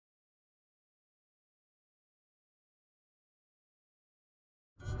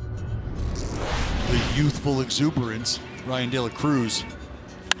youthful exuberance. Ryan De La Cruz.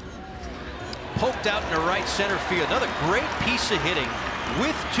 Poked out into right center field. Another great piece of hitting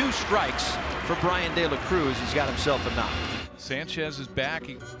with 2 strikes for Brian De La Cruz. He's got himself a knock. Sanchez is back.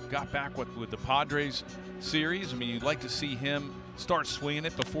 He got back with the Padres series. I mean, you'd like to see him start swinging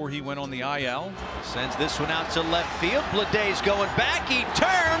it before he went on the IL. Sends this one out to left field. Bladay's going back. He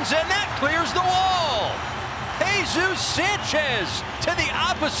turns, and that clears the wall. Jesus Sanchez to the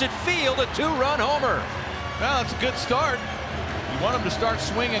opposite field, a 2-run homer. Well, that's a good start. You want him to start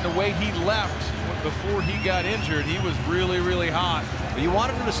swinging the way he left before he got injured. He was really, really hot. But you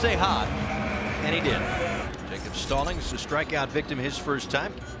wanted him to stay hot, and he did. Jacob Stallings, the strikeout victim his first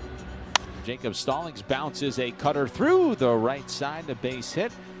time. Jacob Stallings bounces a cutter through the right side, a base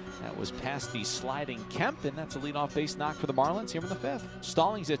hit. That was past the sliding Kemp, and that's a leadoff base knock for the Marlins here in the 5th.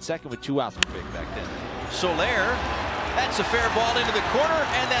 Stallings at second with 2 outs. Big back then. Soler, that's a fair ball into the corner,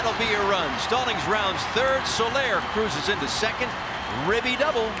 and that'll be a run. Stallings rounds third. Soler cruises into second. Ribby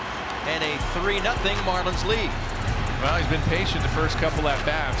double, and a 3-0 Marlins lead. Well, he's been patient the first couple at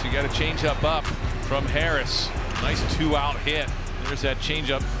bats. You got a change up from Harris. Nice 2-out hit. There's that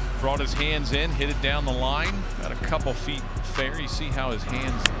changeup. Brought his hands in, hit it down the line. Got a couple feet fair. You see how his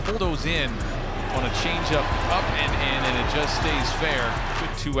hands pull those in on a changeup up and in, and it just stays fair.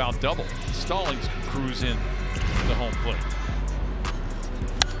 Good 2-out double. Stallings can cruise in to the home plate.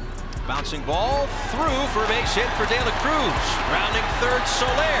 Bouncing ball through for a base hit for De La Cruz. Rounding third,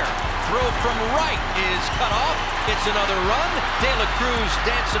 Soler. Throw from right is cut off. It's another run. De La Cruz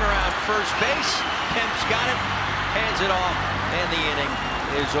dancing around first base. Kemp's got it, hands it off, and the inning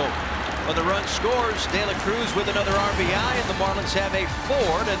is over. When the run scores, De La Cruz with another RBI, and the Marlins have a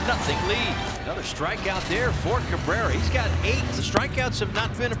 4-0 lead. Another strikeout there for Cabrera. He's got 8. The strikeouts have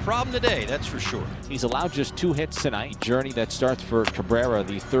not been a problem today, that's for sure. He's allowed just 2 hits tonight. Journey that starts for Cabrera,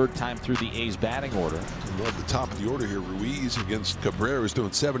 the 3rd time through the A's batting order. At the top of the order here, Ruiz against Cabrera is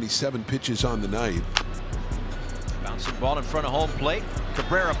doing 77 pitches on the night. Bouncing ball in front of home plate.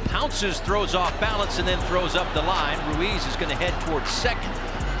 Cabrera pounces, throws off balance, and then throws up the line. Ruiz is going to head towards second.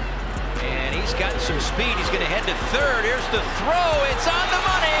 And he's got some speed. He's going to head to third. Here's the throw. It's on the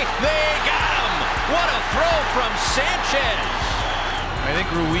money. They got him. What a throw from Sanchez. I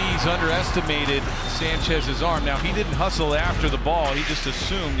think Ruiz underestimated Sanchez's arm. Now, he didn't hustle after the ball. He just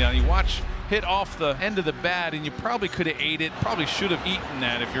assumed. Now, you watch hit off the end of the bat, and you probably could have ate it. Probably should have eaten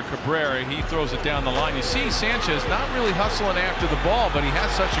that if you're Cabrera. He throws it down the line. You see Sanchez not really hustling after the ball, but he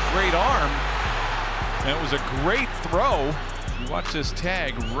has such a great arm. And it was a great throw. You watch this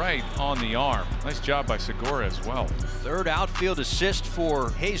tag right on the arm. Nice job by Segura as well. 3rd outfield assist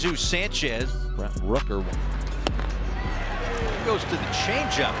for Jesus Sanchez. Brent Rooker Goes to the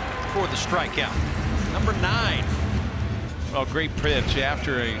changeup for the strikeout. Number 9. Well, great pitch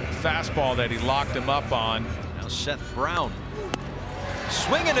after a fastball that he locked him up on. Now Seth Brown.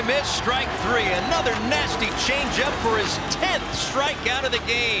 Swing and a miss, strike 3. Another nasty changeup for his 10th strikeout of the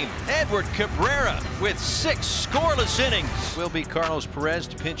game. Edward Cabrera with 6 scoreless innings. Will be Carlos Perez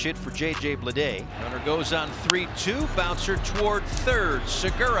to pinch hit for J.J. Bleday. Runner goes on 3-2. Bouncer toward third.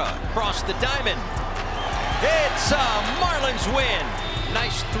 Segura across the diamond. It's a Marlins win.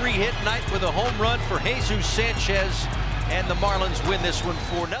 Nice 3-hit night with a home run for Jesus Sanchez. And the Marlins win this one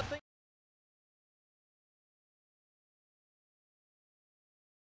 4-0.